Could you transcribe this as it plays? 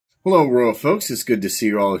Hello, royal folks. It's good to see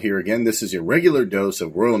you all here again. This is your regular dose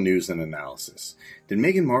of royal news and analysis. Did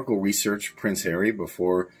Meghan Markle research Prince Harry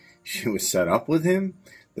before she was set up with him?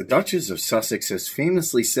 The Duchess of Sussex has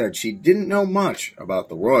famously said she didn't know much about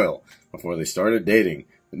the royal before they started dating.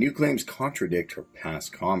 The new claims contradict her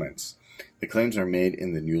past comments. The claims are made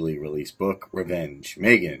in the newly released book, Revenge,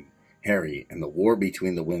 Meghan, Harry, and the War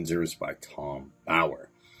Between the Windsors by Tom Bower.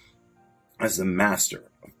 As the master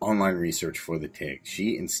of online research for the take,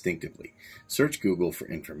 she instinctively searched Google for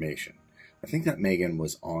information. I think that Meghan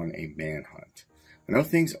was on a manhunt. I know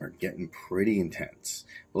things are getting pretty intense,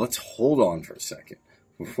 but let's hold on for a second.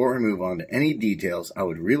 Before I move on to any details, I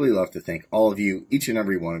would really love to thank all of you, each and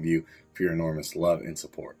every one of you, for your enormous love and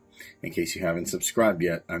support. In case you haven't subscribed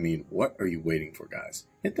yet, what are you waiting for, guys?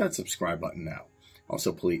 Hit that subscribe button now.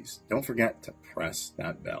 Also, please, don't forget to press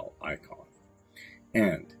that bell icon.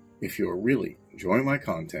 And if you're really enjoying my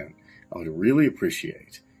content, I would really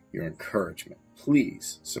appreciate your encouragement.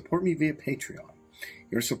 Please support me via Patreon.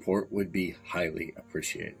 Your support would be highly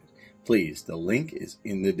appreciated. Please, the link is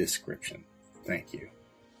in the description. Thank you.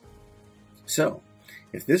 So,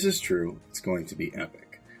 if this is true, it's going to be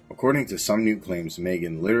epic. According to some new claims,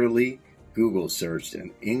 Meghan literally Google searched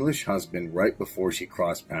an English husband right before she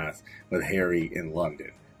crossed paths with Harry in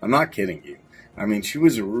London. I'm not kidding you. She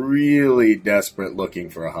was really desperate looking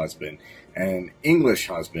for a husband, an English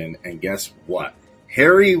husband, and guess what?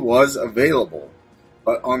 Harry was available.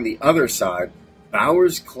 But on the other side,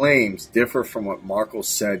 Bower's claims differ from what Markle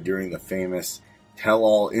said during the famous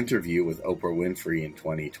tell-all interview with Oprah Winfrey in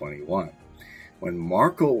 2021. When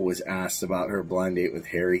Markle was asked about her blind date with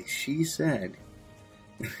Harry, she said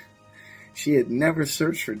she had never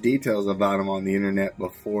searched for details about him on the internet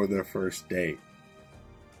before their first date.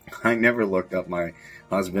 I never looked up my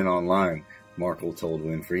husband online, Markle told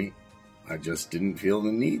Winfrey. I just didn't feel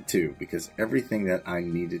the need to, because everything that I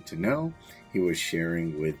needed to know, he was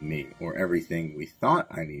sharing with me, or everything we thought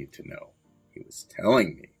I needed to know, he was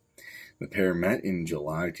telling me. The pair met in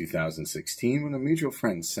July 2016 when a mutual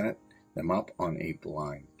friend set them up on a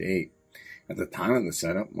blind date. At the time of the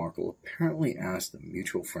setup, Markle apparently asked the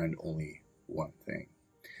mutual friend only one thing.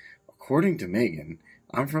 According to Meghan,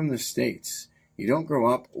 I'm from the States. You don't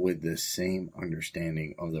grow up with the same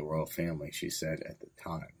understanding of the royal family, she said at the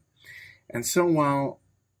time. And so while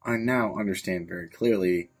I now understand very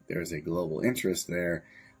clearly there's a global interest there,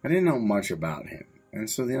 I didn't know much about him. And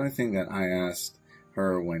so the only thing that I asked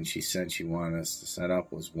her when she said she wanted us to set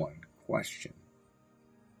up was one question.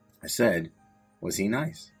 I said, was he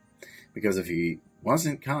nice? Because if he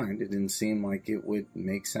wasn't kind, it didn't seem like it would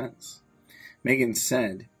make sense. Meghan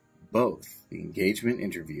said both the engagement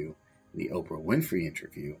interview the Oprah Winfrey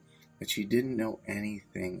interview that she didn't know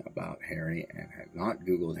anything about Harry and had not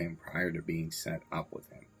Googled him prior to being set up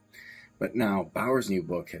with him. But now Bower's new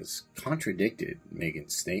book has contradicted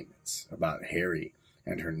Meghan's statements about Harry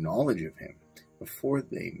and her knowledge of him before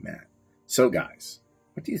they met. So guys,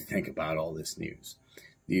 what do you think about all this news?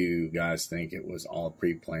 Do you guys think it was all a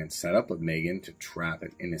pre-planned setup of Meghan to trap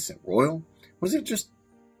an innocent royal? Was it just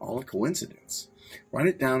all a coincidence? Write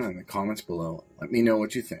it down in the comments below. Let me know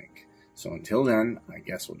what you think. So until then, I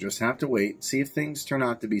guess we'll just have to wait and see if things turn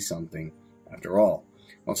out to be something after all.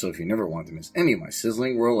 Also, if you never want to miss any of my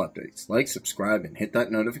sizzling royal updates, like, subscribe, and hit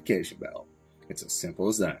that notification bell. It's as simple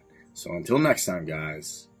as that. So until next time,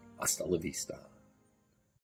 guys, hasta la vista.